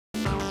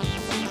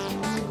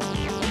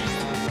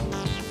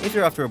If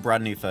you're after a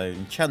brand new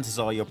phone, chances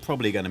are you're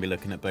probably going to be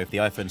looking at both the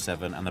iPhone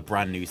 7 and the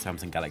brand new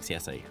Samsung Galaxy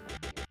S8.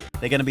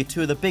 They're going to be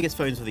two of the biggest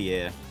phones of the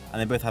year, and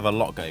they both have a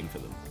lot going for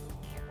them.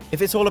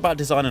 If it's all about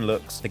design and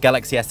looks, the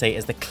Galaxy S8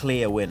 is the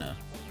clear winner.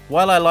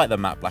 While I like the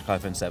matte black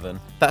iPhone 7,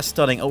 that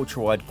stunning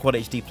ultra-wide Quad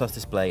HD Plus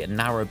display and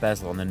narrow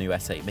bezel on the new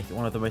S8 make it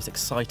one of the most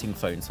exciting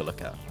phones to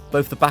look at.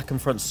 Both the back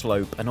and front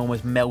slope and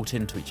almost melt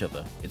into each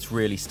other. It's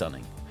really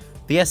stunning.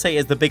 The S8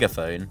 is the bigger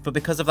phone, but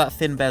because of that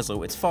thin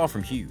bezel, it's far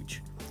from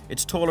huge.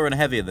 It's taller and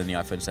heavier than the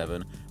iPhone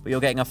 7, but you're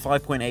getting a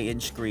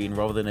 5.8-inch screen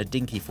rather than a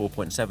dinky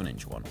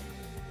 4.7-inch one.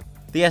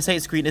 The S8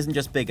 screen isn't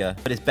just bigger,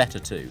 but it's better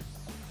too.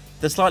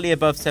 The slightly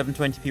above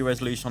 720p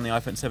resolution on the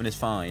iPhone 7 is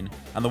fine,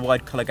 and the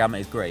wide colour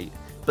gamut is great,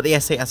 but the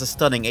S8 has a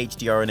stunning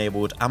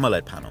HDR-enabled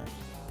AMOLED panel.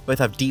 Both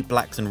have deep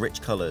blacks and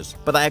rich colours,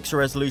 but that extra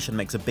resolution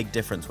makes a big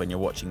difference when you're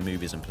watching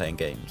movies and playing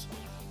games.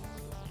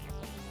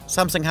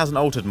 Samsung hasn't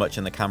altered much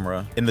in the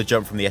camera in the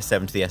jump from the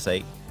S7 to the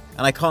S8,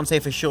 and I can't say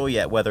for sure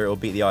yet whether it will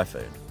beat the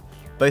iPhone.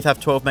 Both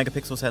have 12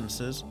 megapixel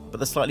sensors, but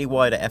the slightly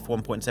wider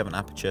f1.7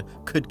 aperture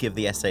could give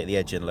the S8 the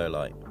edge in low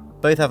light.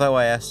 Both have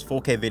OIS,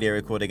 4K video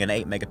recording and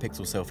 8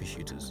 megapixel selfie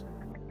shooters.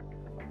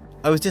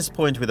 I was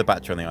disappointed with the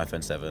battery on the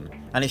iPhone 7,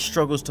 and it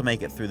struggles to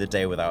make it through the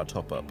day without a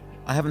top-up.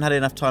 I haven't had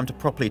enough time to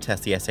properly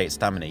test the S8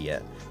 stamina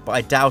yet, but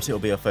I doubt it will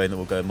be a phone that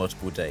will go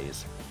multiple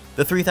days.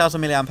 The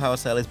 3000 mAh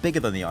cell is bigger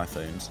than the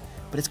iPhone's,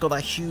 but it's got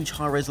that huge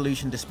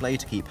high-resolution display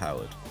to keep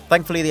powered.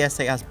 Thankfully, the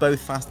S8 has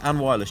both fast and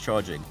wireless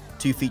charging,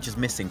 two features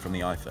missing from the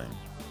iPhone.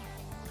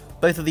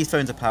 Both of these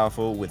phones are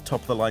powerful, with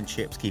top-of-the-line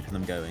chips keeping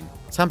them going.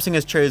 Samsung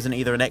has chosen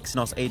either an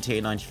Exynos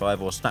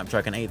 8895 or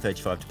Snapdragon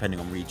 835 depending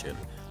on region,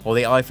 while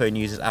the iPhone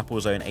uses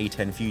Apple's own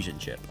A10 Fusion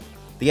chip.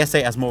 The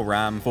S8 has more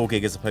RAM,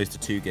 4GB as opposed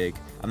to 2GB,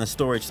 and the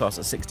storage starts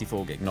at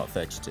 64GB, not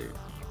 32.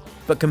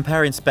 But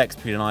comparing specs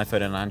between an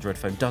iPhone and an Android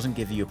phone doesn't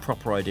give you a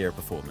proper idea of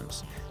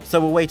performance, so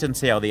we'll wait and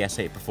see how the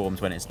S8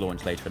 performs when it's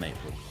launched later in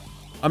April.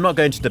 I'm not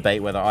going to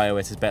debate whether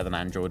iOS is better than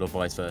Android or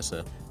vice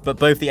versa, but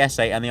both the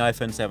S8 and the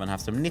iPhone 7 have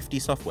some nifty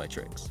software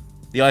tricks.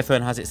 The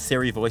iPhone has its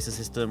Siri voice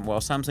assistant,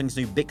 while Samsung's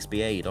new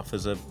Bixby Aid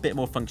offers a bit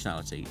more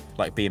functionality,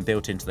 like being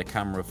built into the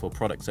camera for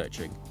product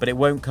searching, but it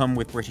won't come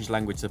with British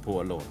language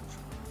support at launch.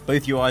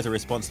 Both UIs are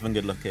responsive and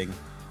good looking,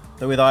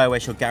 though with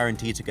iOS you're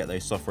guaranteed to get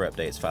those software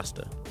updates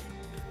faster.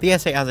 The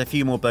S8 has a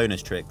few more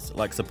bonus tricks,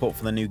 like support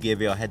for the new Gear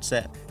VR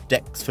headset,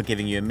 DeX for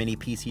giving you a mini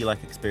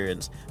PC-like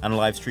experience, and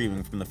live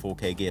streaming from the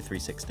 4K Gear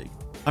 360.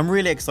 I'm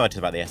really excited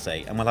about the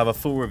S8, and we'll have a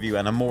full review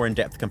and a more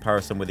in-depth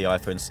comparison with the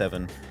iPhone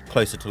 7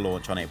 closer to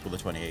launch on April the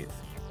 28th.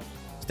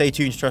 Stay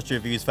tuned to Trusted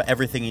Reviews for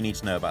everything you need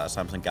to know about a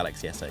Samsung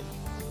Galaxy S8.